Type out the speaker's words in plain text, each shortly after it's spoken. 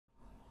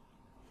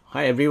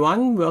Hi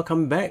everyone,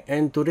 welcome back,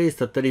 and today is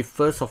the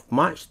 31st of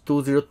March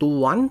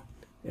 2021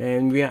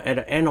 and we are at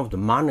the end of the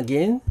month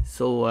again.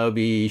 So I'll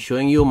be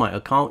showing you my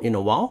account in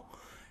a while,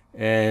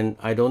 and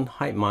I don't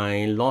hide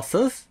my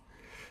losses.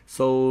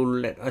 So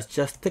let us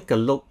just take a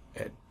look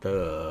at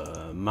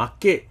the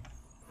market.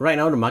 Right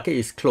now the market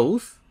is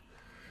closed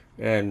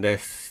and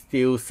there's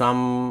still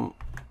some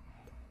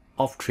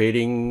off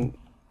trading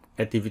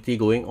activity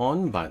going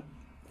on, but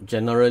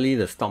generally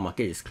the stock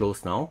market is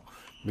closed now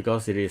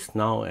because it is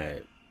now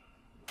at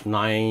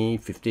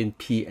 9:15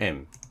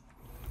 p.m.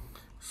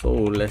 So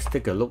let's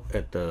take a look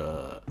at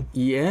the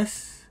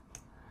ES.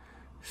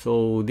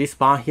 So this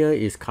bar here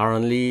is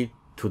currently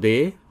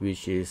today,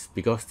 which is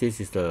because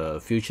this is the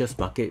futures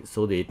market,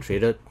 so they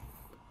traded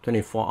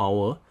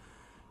 24-hour.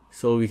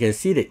 So we can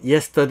see that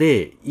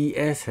yesterday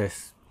ES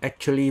has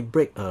actually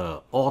break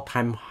a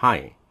all-time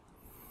high.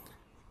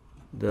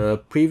 The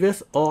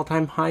previous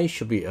all-time high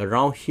should be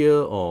around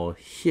here or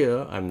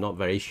here, I'm not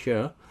very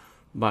sure,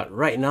 but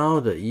right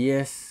now the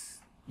ES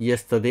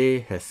yesterday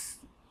has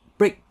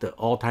break the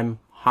all-time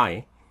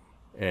high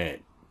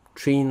at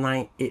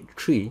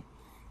 3983,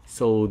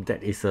 so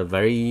that is a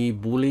very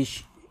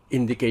bullish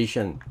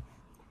indication.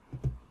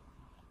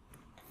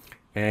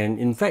 And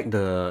in fact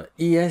the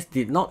ES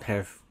did not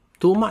have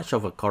too much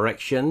of a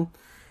correction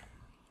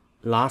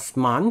last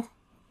month.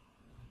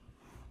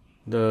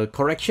 The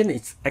correction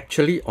is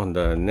actually on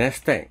the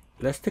Nasdaq.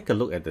 Let's take a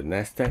look at the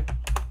Nasdaq.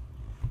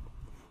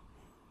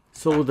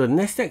 So the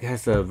Nasdaq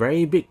has a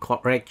very big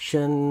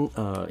correction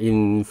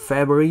in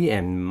February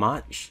and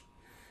March.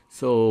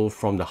 So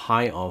from the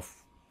high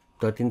of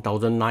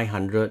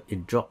 13,900,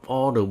 it dropped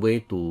all the way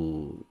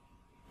to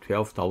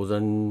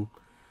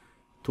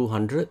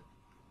 12,200.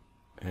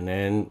 And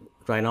then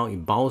right now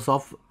it bounced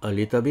off a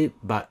little bit,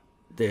 but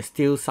there's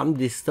still some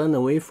distance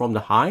away from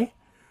the high.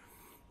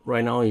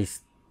 Right now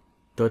it's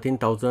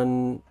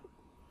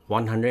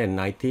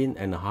 13,119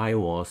 and the high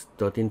was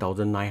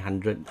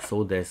 13,900.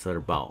 So there's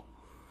about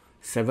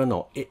 700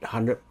 or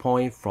 800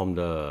 points from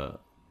the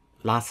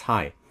last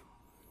high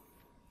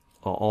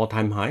or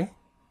all-time high,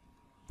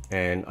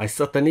 and I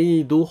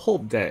certainly do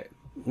hope that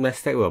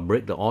Nasdaq will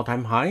break the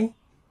all-time high.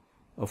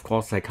 Of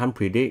course I can't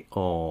predict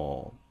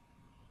or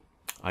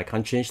I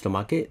can't change the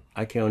market.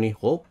 I can only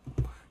hope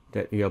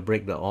that it will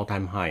break the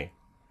all-time high.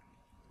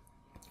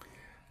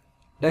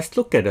 Let's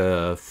look at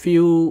a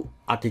few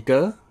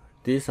articles.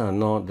 These are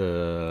not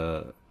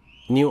the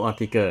new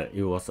article,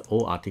 it was an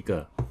old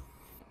article.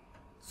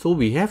 So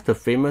we have the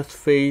famous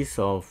phrase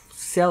of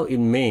sell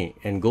in May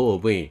and go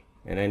away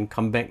and then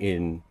come back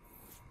in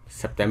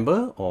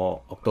September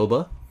or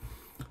October.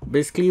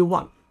 Basically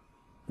what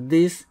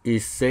this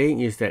is saying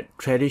is that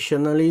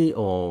traditionally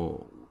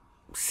or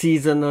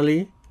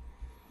seasonally,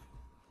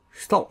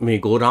 stock may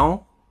go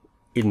down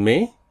in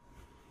May,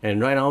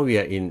 and right now we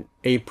are in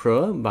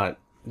April, but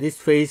this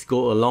phase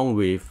go along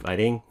with, I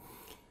think,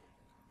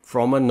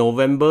 from a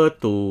November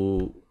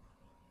to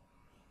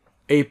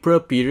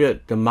April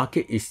period, the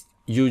market is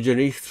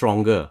usually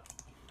stronger.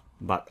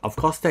 But of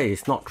course that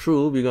is not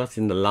true, because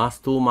in the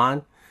last 2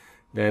 months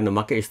then the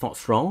market is not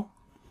strong.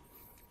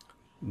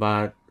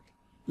 But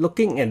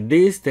looking at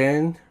this,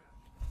 then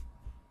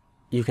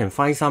you can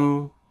find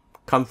some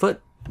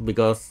comfort,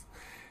 because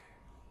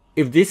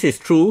if this is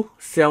true,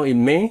 sell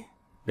in May,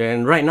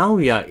 then right now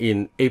we are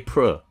in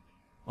April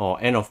or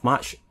end of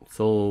March,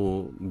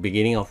 so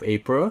beginning of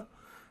April.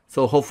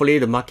 So hopefully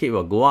the market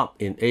will go up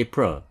in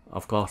April.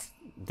 Of course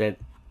that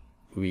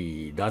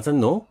we doesn't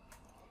know.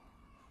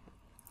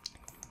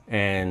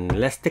 And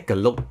let's take a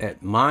look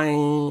at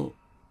my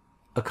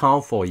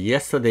account for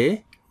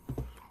yesterday.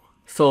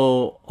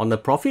 So on the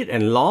profit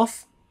and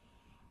loss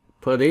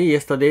per day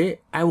yesterday,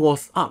 I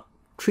was up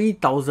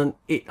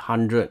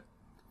 3,800.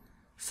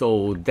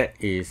 So that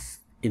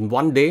is, in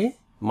one day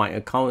my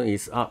account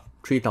is up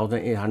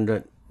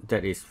 3,800.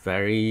 That is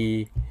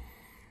very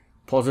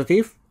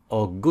positive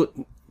or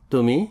good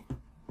to me.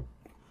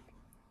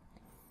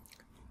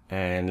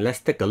 And let's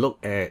take a look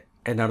at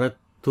another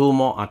 2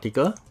 more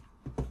articles.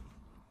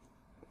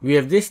 We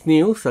have this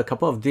news a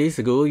couple of days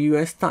ago.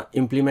 US start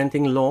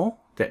implementing law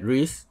that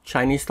risks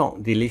Chinese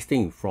stock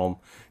delisting from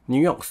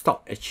New York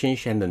Stock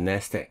Exchange and the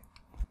Nasdaq.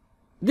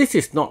 This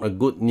is not a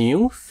good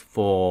news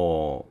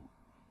for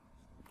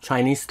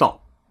Chinese stock,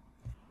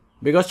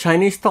 because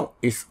Chinese stock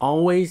is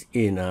always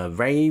in a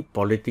very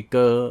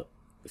political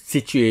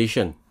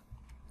situation.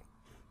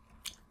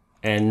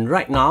 And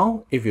right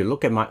now, if you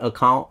look at my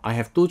account, I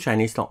have 2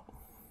 Chinese stock.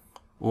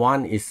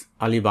 One is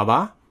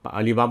Alibaba, but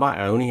Alibaba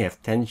I only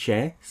have 10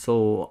 shares,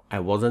 so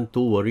I wasn't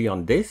too worried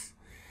on this.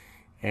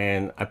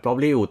 And I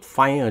probably would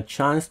find a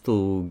chance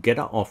to get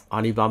out of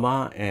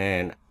Alibaba,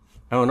 and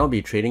I will not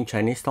be trading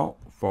Chinese stock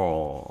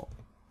for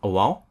a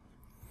while.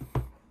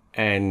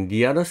 And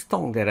the other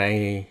stock that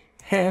I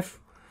have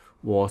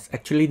was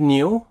actually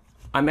Nio.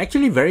 I'm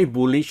actually very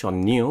bullish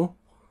on Nio,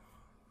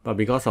 but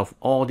because of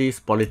all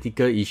this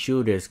political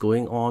issue that's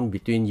going on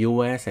between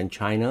US and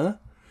China,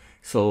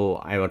 so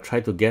I will try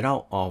to get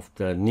out of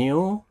the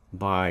Nio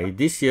by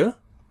this year.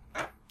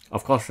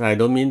 Of course, I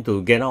don't mean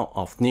to get out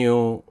of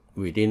Nio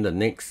within the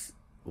next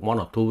 1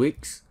 or 2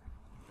 weeks.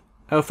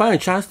 I'll find a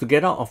chance to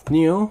get out of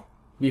Nio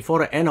before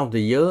the end of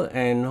the year,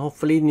 and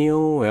hopefully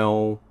Nio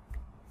will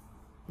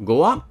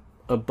go up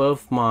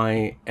above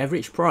my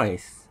average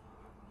price.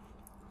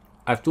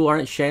 I have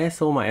 200 shares,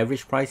 so my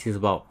average price is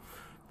about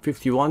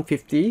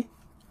 51.50.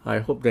 I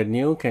hope that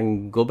Nio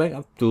can go back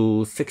up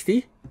to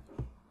 60.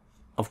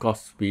 Of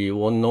course, we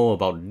won't know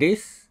about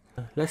this.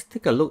 Let's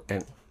take a look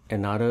at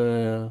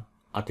another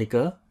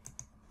article.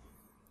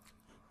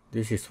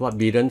 This is what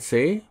Biden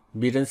say.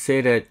 Biden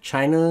say that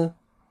China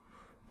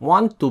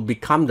want to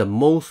become the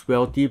most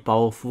wealthy,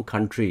 powerful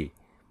country,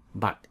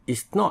 but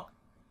it's not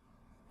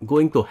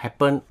going to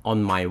happen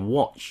on my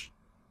watch.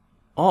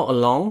 All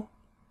along,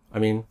 I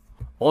mean,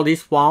 all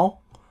this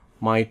while,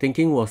 my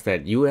thinking was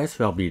that US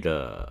will be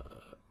the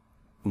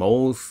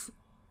most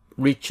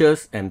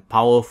richest and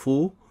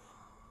powerful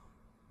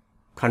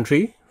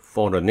country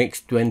for the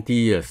next 20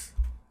 years.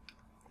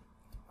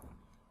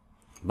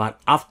 But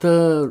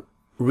after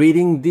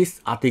reading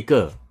this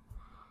article,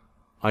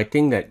 I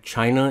think that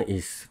China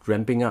is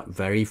ramping up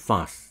very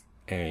fast,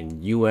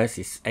 and US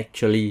is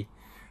actually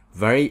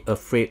very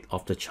afraid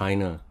of the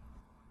China.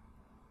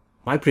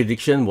 My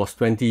prediction was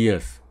 20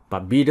 years,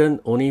 but Biden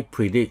only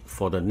predict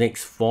for the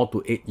next 4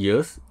 to 8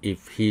 years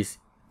if he's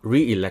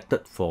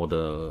re-elected for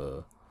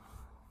the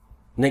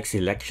next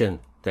election.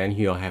 Then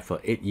he'll have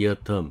an 8-year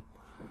term.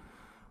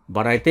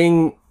 But I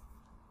think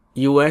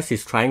US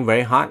is trying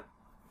very hard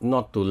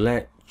not to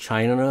let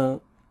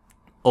China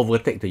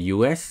overtake the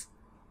US.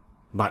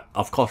 But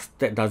of course,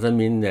 that doesn't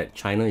mean that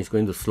China is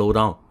going to slow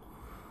down.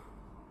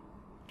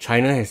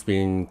 China has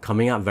been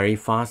coming up very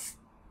fast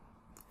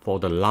for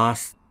the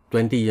last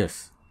 20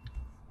 years.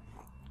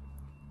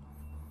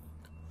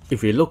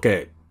 If we look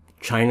at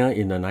China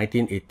in the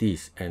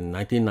 1980s and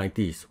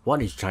 1990s,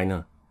 what is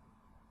China?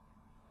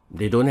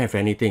 They don't have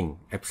anything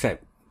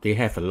except they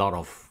have a lot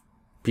of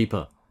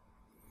people.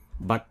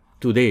 But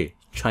today,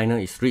 China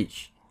is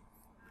rich,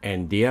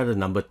 and they are the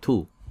number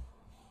 2.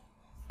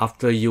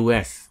 After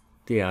US,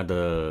 they are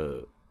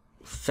the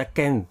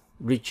second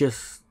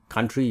richest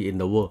country in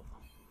the world.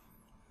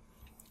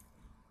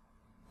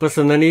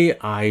 Personally,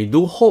 I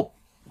do hope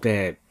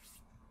that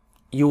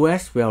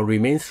US will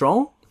remain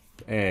strong,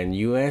 and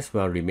US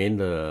will remain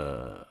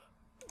the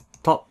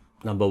top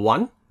number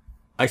 1.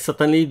 I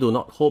certainly do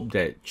not hope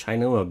that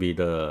China will be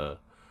the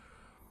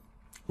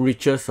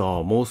richest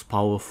or most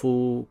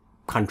powerful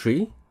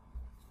country.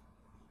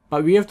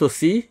 But we have to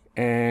see,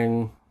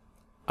 and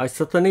I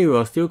certainly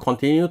will still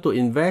continue to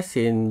invest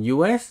in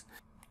US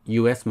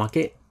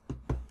market.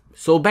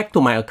 So back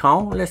to my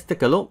account, let's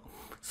take a look.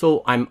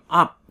 So I'm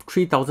up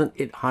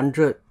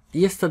 3,800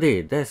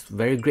 yesterday. That's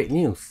very great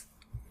news.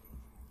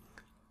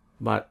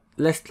 But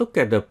let's look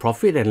at the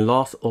profit and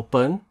loss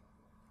open.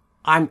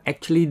 I'm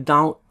actually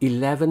down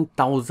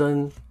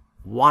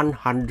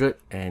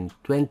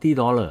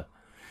 $11,120.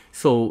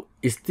 So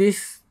is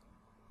this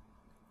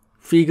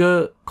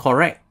figure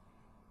correct?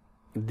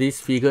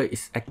 This figure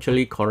is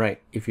actually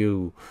correct. If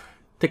you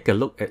take a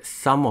look at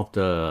some of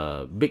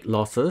the big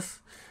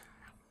losses,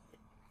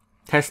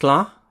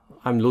 Tesla,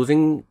 I'm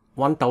losing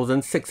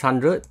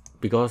 1,600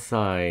 because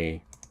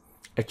I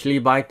actually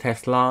buy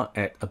Tesla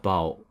at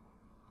about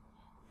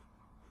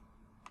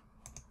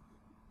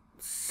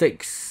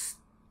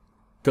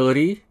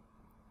 630.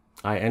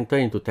 I enter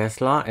into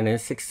Tesla, and then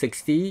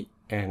 660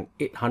 and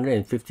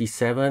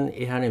 857,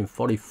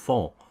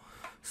 844.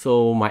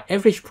 So my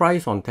average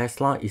price on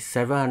Tesla is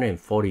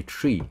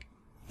 743.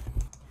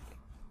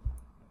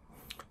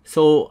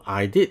 So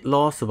I did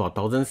lose about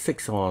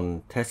 1,600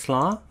 on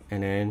Tesla.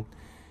 And then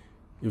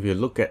if you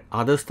look at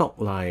other stock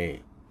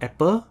like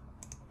Apple,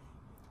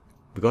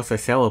 because I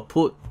sell a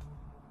put,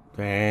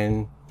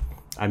 then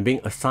I'm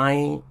being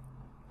assigned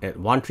at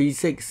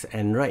 136,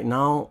 and right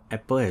now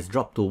Apple has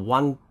dropped to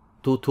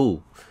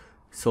 122.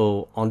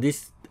 So on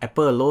this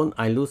Apple alone,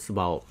 I lose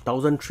about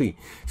 1,003.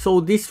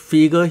 So this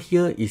figure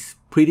here is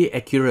pretty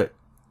accurate.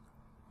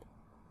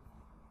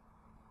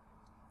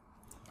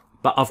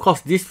 But of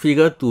course, this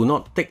figure do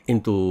not take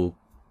into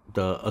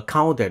the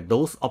account that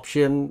those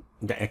options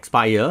that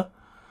expire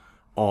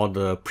or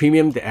the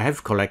premium that I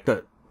have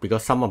collected,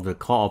 because some of the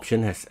call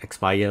option has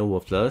expired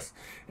worthless,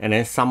 and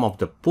then some of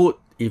the put,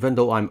 even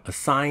though I'm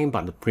assigned,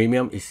 but the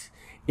premium is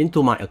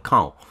into my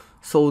account.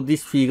 So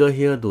this figure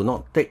here do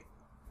not take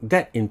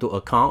that into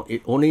account.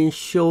 It only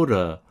show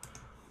the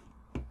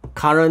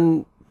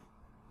current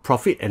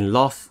profit and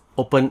loss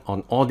open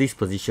on all these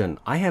positions.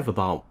 I have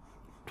about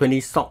 20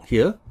 stock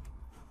here.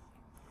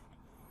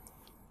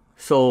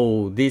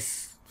 So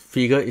this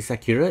figure is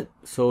accurate.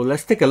 So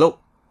let's take a look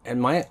at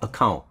my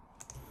account.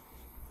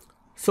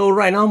 So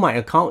right now my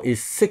account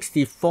is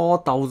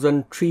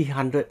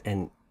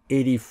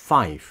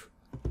 64,385.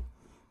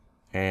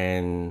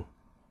 And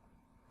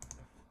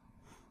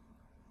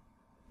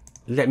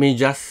let me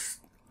just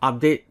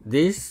update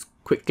this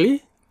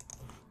quickly.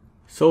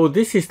 So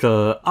this is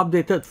the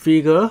updated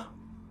figure.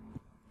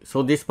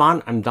 So this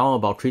month I'm down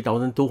about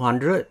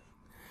 3,200.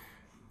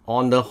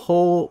 On the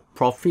whole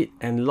profit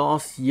and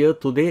loss year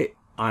to date,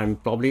 I'm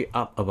probably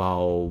up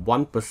about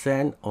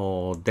 1%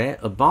 or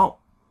thereabout.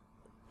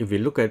 If you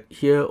look at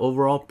here,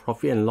 overall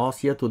profit and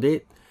loss year to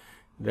date,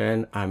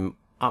 then I'm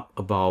up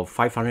about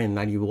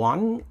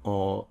 591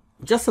 or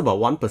just about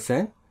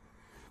 1%,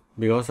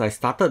 because I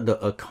started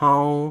the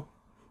account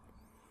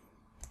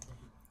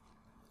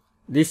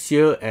this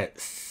year at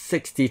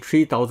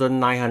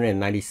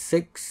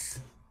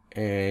 63,996,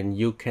 and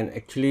you can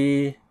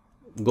actually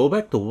go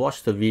back to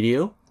watch the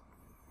video,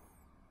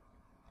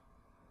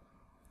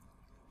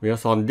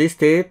 because on this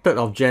day, 3rd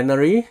of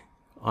January,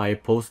 I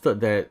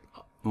posted that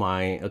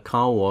my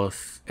account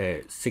was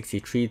at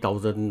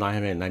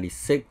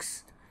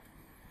 63,996.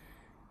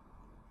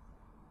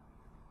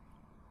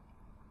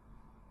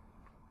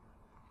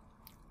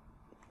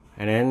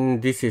 And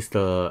then this is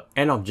the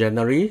end of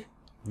January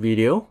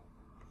video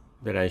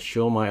that I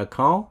show my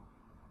account.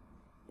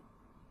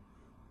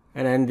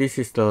 And then this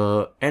is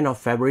the end of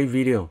February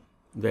video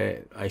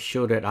that I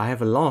show that I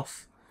have a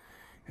loss.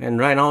 And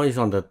right now it's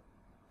on the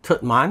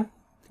 3rd month.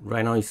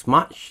 Right now it's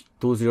March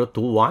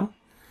 2021.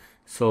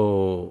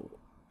 So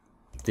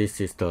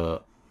this is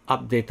the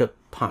updated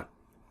part.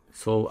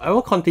 So I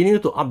will continue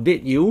to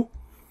update you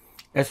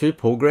as we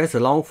progress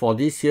along for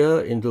this year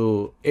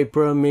into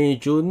April, May,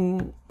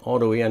 June, all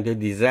the way until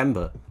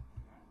December.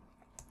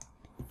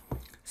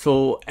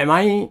 So am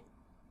I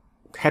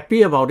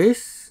happy about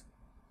this?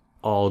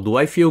 Or do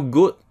I feel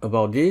good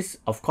about this?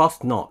 Of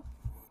course not.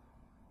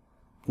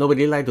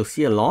 Nobody like to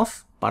see a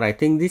loss, but I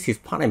think this is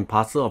part and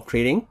parcel of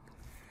trading.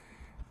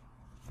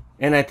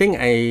 And I think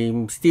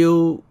I'm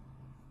still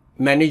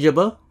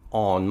manageable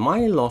on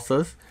my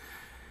losses.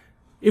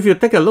 If you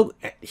take a look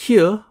at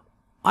here,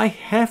 I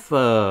have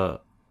a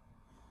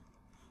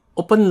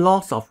open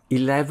loss of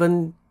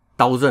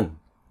 11,000.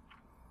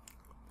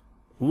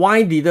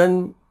 Why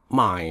didn't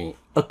my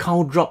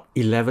account drop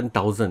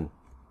 11,000?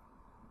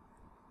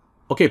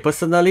 Okay,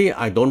 personally,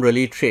 I don't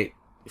really trade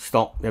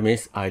stock. That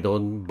means I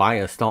don't buy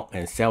a stock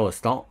and sell a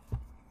stock.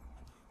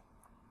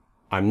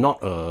 I'm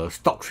not a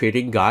stock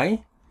trading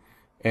guy.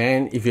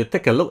 And if you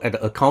take a look at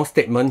the account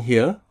statement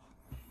here,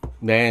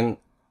 then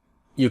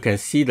you can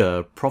see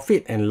the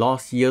profit and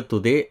loss year to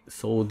date.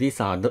 So these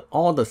are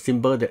all the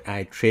symbols that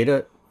I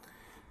traded.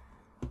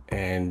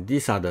 And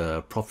these are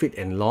the profit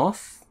and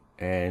loss.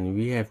 And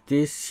we have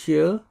this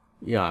here.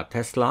 Yeah,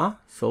 Tesla.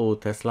 So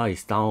Tesla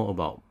is down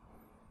about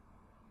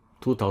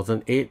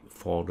 2008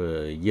 for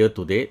the year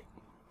to date.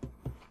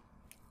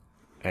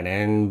 And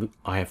then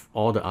I have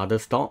all the other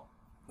stock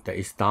that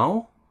is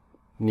down.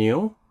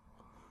 Nio.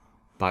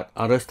 But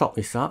other stock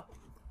is up.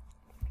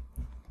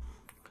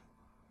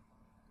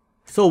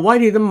 So why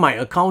didn't my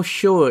account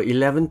show a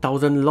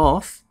 11,000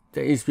 loss?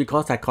 That is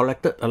because I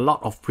collected a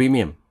lot of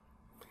premium.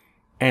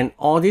 And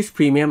all this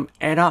premium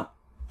add up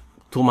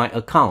to my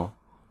account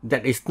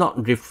that is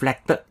not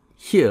reflected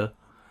here.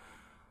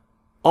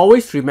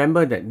 Always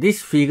remember that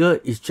this figure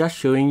is just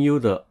showing you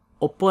the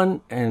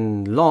open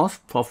and loss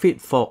profit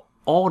for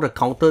all the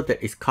counter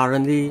that is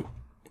currently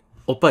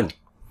open.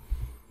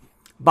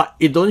 But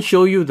it don't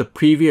show you the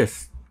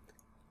previous,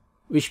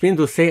 which means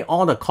to say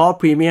all the call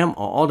premium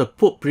or all the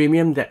put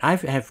premium that I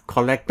have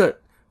collected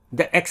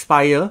that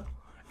expire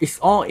is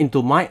all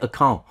into my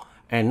account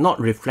and not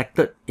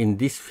reflected in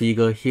this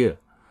figure here.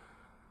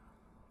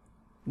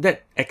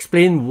 That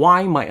explains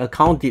why my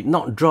account did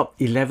not drop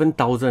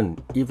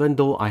 11,000, even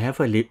though I have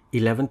a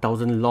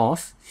 11,000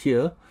 loss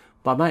here,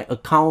 but my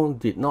account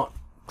did not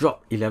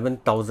drop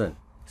 11,000.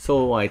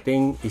 So I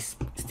think it's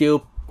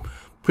still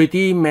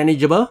pretty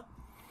manageable.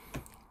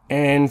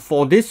 And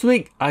for this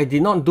week, I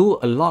did not do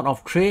a lot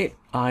of trade.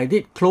 I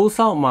did close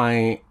out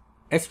my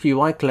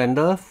SPY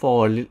calendar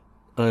for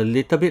a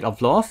little bit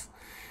of loss.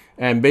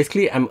 And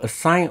basically, I'm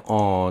assigned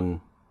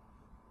on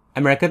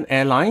American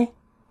Airlines.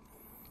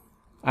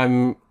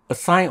 I'm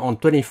assigned on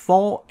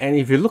 24. And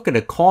if you look at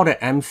the call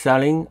that I'm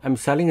selling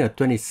a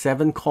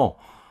 27 call.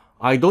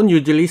 I don't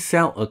usually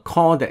sell a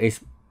call that is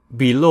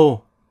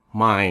below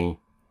my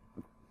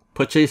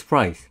purchase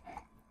price.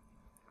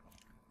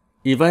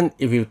 Even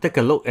if you take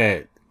a look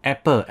at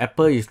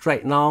Apple is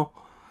right now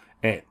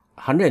at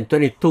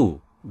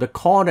 122. The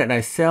call that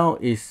I sell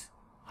is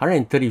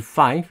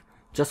 135,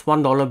 just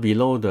 $1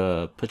 below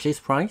the purchase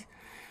price.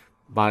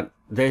 But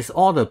there's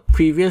all the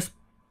previous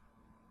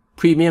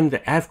premium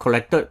that I have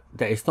collected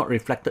that is not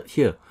reflected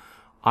here.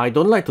 I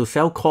don't like to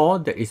sell call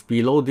that is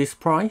below this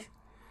price.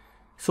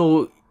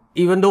 So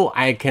even though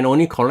I can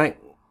only collect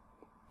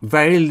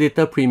very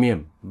little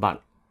premium,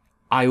 but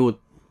I would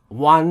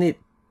want it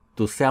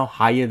to sell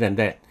higher than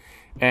that.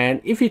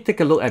 And if you take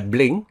a look at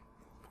BLNK,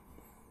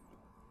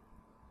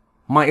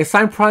 my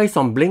assigned price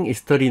on BLNK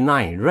is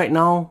 39. Right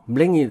now,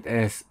 BLNK is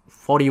at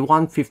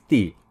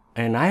 41.50,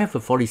 and I have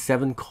a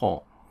 47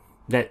 call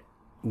that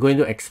going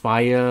to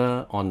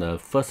expire on the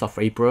 1st of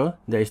April.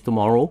 That is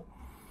tomorrow.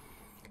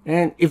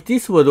 And if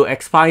this were to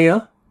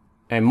expire,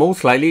 and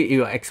most likely it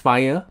will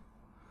expire,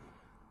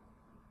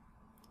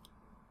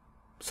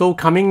 so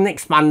coming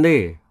next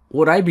Monday,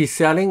 would I be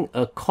selling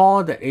a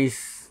call that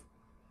is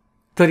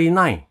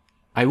 39?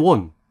 I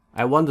won't.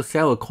 I want to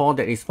sell a call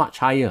that is much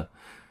higher.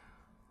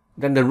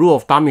 then the rule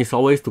of thumb is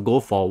always to go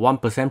for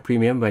 1%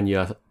 premium when you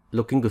are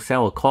looking to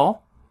sell a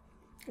call,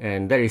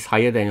 and that is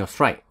higher than your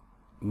strike.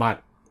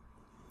 But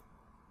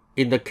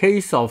in the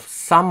case of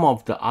some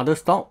of the other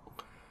stock,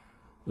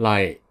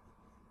 like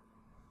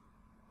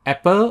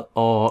Apple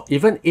or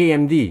even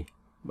AMD,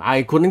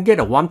 I couldn't get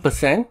a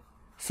 1%,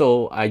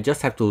 so I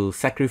just have to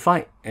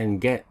sacrifice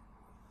and get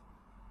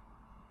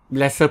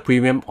lesser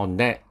premium on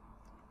that.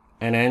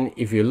 And then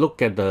if you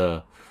look at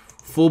the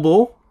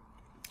FUBO,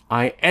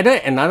 I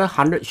added another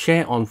 100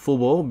 share on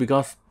FUBO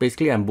because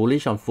basically I'm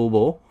bullish on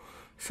FUBO.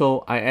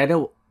 So I added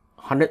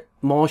 100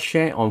 more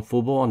share on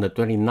FUBO on the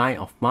 29th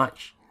of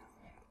March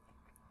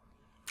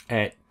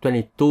at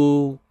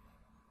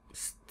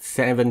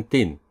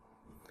 22.17.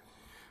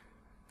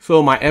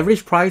 So my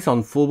average price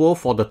on FUBO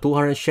for the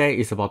 200 share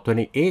is about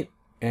 28,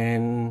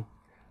 and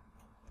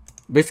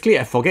basically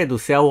I forget to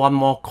sell one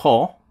more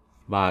call,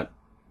 but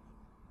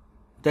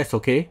that's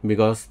okay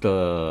because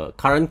the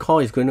current call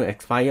is going to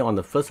expire on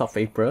the 1st of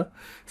April.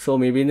 So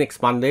maybe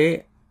next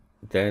Monday,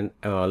 then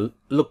I'll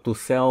look to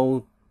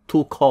sell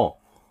 2 call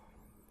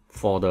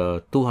for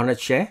the 200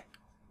 share.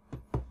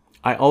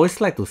 I always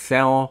like to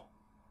sell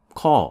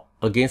call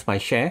against my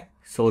share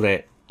so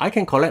that I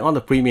can collect all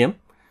the premium.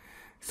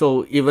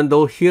 So even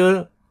though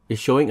here is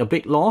showing a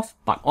big loss,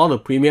 but all the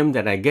premium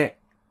that I get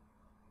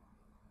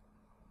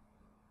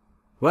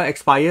will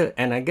expire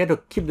and I get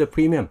to keep the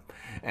premium,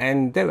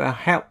 and that will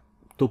help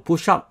to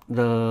push up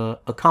the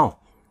account.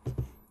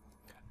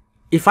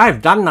 If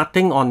I've done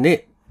nothing on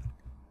it,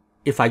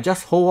 if I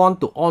just hold on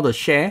to all the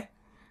share,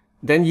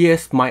 then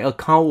yes, my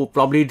account will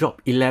probably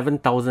drop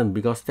 11,000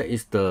 because that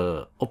is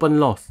the open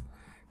loss.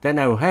 Then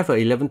I will have a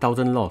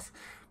 11,000 loss.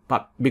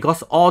 But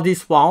because all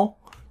this while,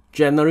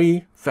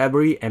 January,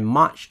 February and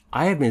March,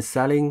 I have been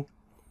selling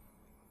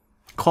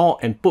call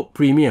and put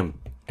premium,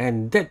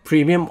 and that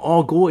premium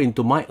all go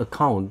into my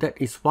account. That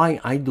is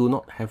why I do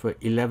not have a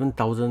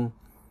 11,000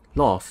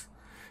 loss.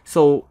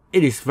 So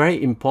it is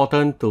very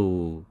important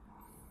to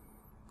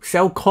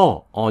sell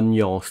call on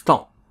your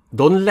stock.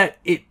 Don't let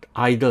it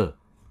idle.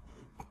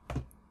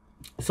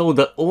 So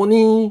the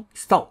only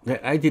stock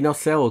that I did not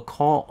sell a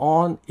call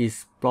on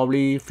is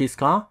probably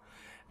Fisker,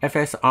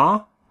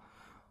 FSR.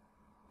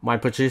 My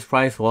purchase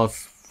price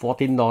was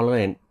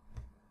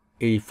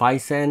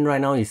 $14.85.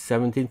 Right now is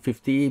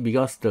 $17.50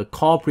 because the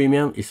call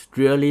premium is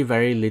really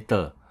very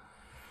little.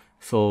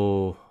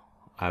 So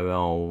I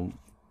will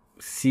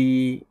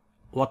see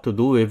what to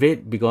do with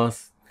it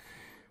because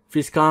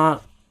Fisker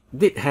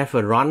did have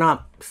a run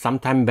up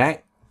sometime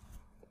back,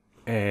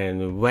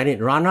 and when it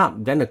run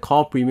up, then the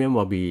call premium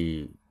will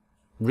be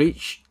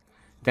reached.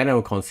 Then I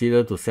will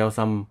consider to sell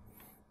some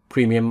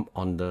premium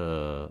on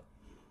the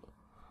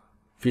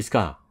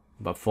Fisker.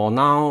 But for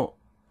now,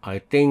 I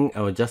think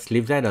I will just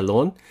leave that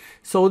alone.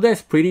 So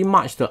that's pretty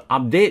much the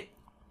update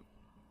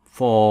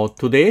for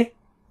today.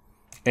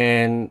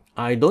 And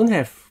I don't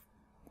have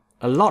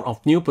a lot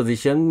of new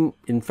position.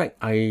 In fact,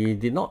 I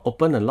did not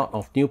open a lot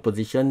of new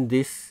position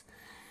this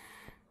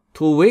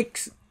 2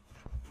 weeks.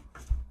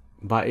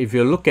 But if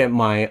you look at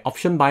my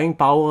option buying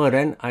power,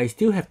 then I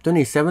still have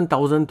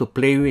 27,000 to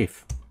play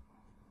with.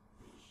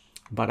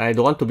 But I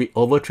don't want to be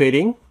over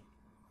trading.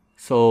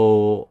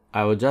 So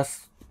I will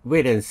just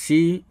wait and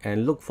see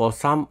and look for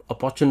some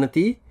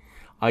opportunity.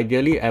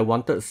 Ideally, I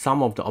wanted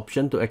some of the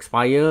option to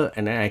expire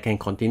and then I can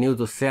continue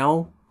to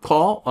sell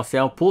call or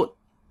sell put.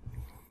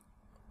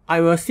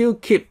 I will still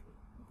keep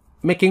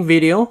making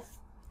video,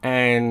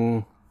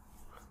 and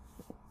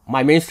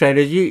my main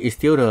strategy is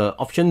still the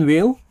option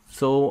wheel.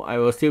 So I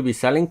will still be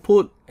selling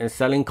put and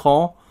selling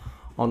call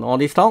on all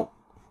this stock.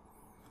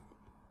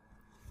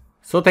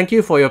 So thank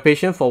you for your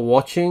patience for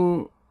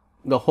watching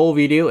the whole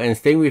video and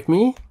staying with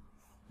me.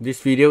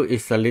 This video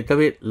is a little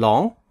bit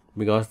long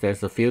because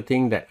there's a few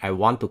things that I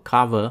want to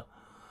cover.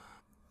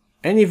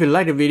 And if you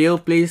like the video,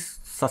 please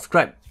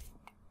subscribe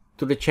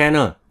to the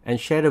channel and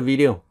share the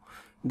video.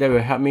 That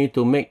will help me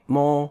to make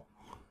more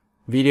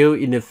video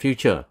in the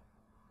future.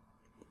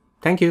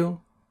 Thank you.